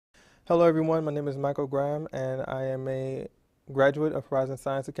Hello everyone, my name is Michael Graham and I am a graduate of Horizon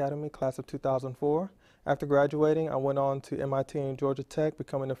Science Academy, class of 2004. After graduating, I went on to MIT and Georgia Tech,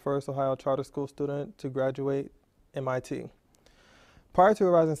 becoming the first Ohio charter school student to graduate MIT. Prior to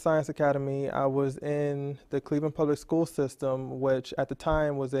Horizon Science Academy, I was in the Cleveland Public School System, which at the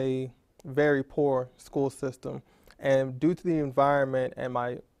time was a very poor school system. And due to the environment and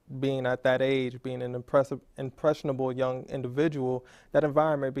my being at that age, being an impressionable young individual, that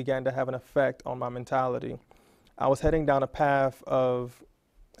environment began to have an effect on my mentality. I was heading down a path of,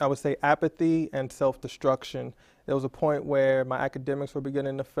 I would say, apathy and self-destruction. There was a point where my academics were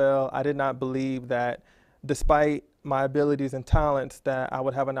beginning to fail. I did not believe that despite my abilities and talents that I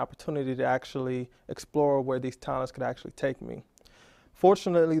would have an opportunity to actually explore where these talents could actually take me.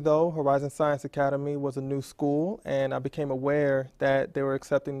 Fortunately, though, Horizon Science Academy was a new school, and I became aware that they were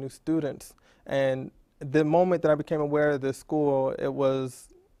accepting new students. And the moment that I became aware of this school, it was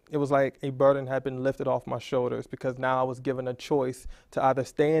like a burden had been lifted off my shoulders, because now I was given a choice to either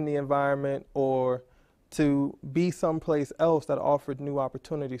stay in the environment or to be someplace else that offered new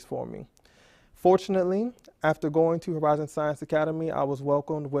opportunities for me. Fortunately, after going to Horizon Science Academy, I was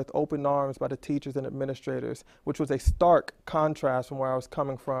welcomed with open arms by the teachers and administrators, which was a stark contrast from where I was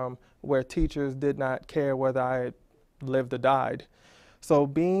coming from, where teachers did not care whether I lived or died. So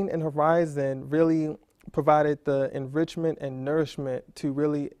being in Horizon really provided the enrichment and nourishment to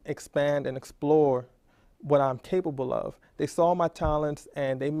really expand and explore what I'm capable of. They saw my talents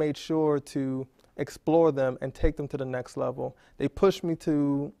and they made sure to explore them and take them to the next level. They pushed me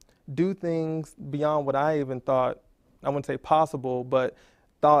to do things beyond what I even thought, I wouldn't say possible, but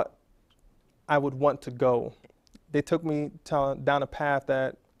thought I would want to go. They took me down a path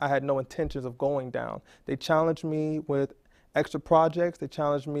that I had no intentions of going down. They challenged me with extra projects. They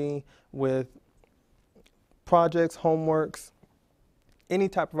challenged me with projects, homeworks, any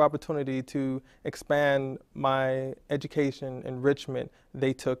type of opportunity to expand my education, enrichment,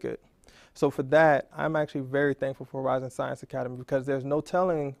 they took it. So for that, I'm actually very thankful for Horizon Science Academy, because there's no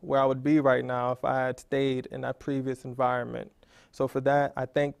telling where I would be right now if I had stayed in that previous environment. So for that, I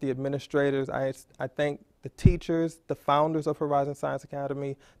thank the administrators, I thank the teachers, the founders of Horizon Science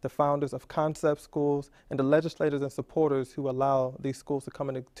Academy, the founders of concept schools, and the legislators and supporters who allow these schools to come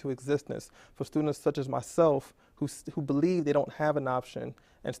into existence for students such as myself who believe they don't have an option,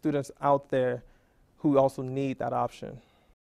 and students out there who also need that option.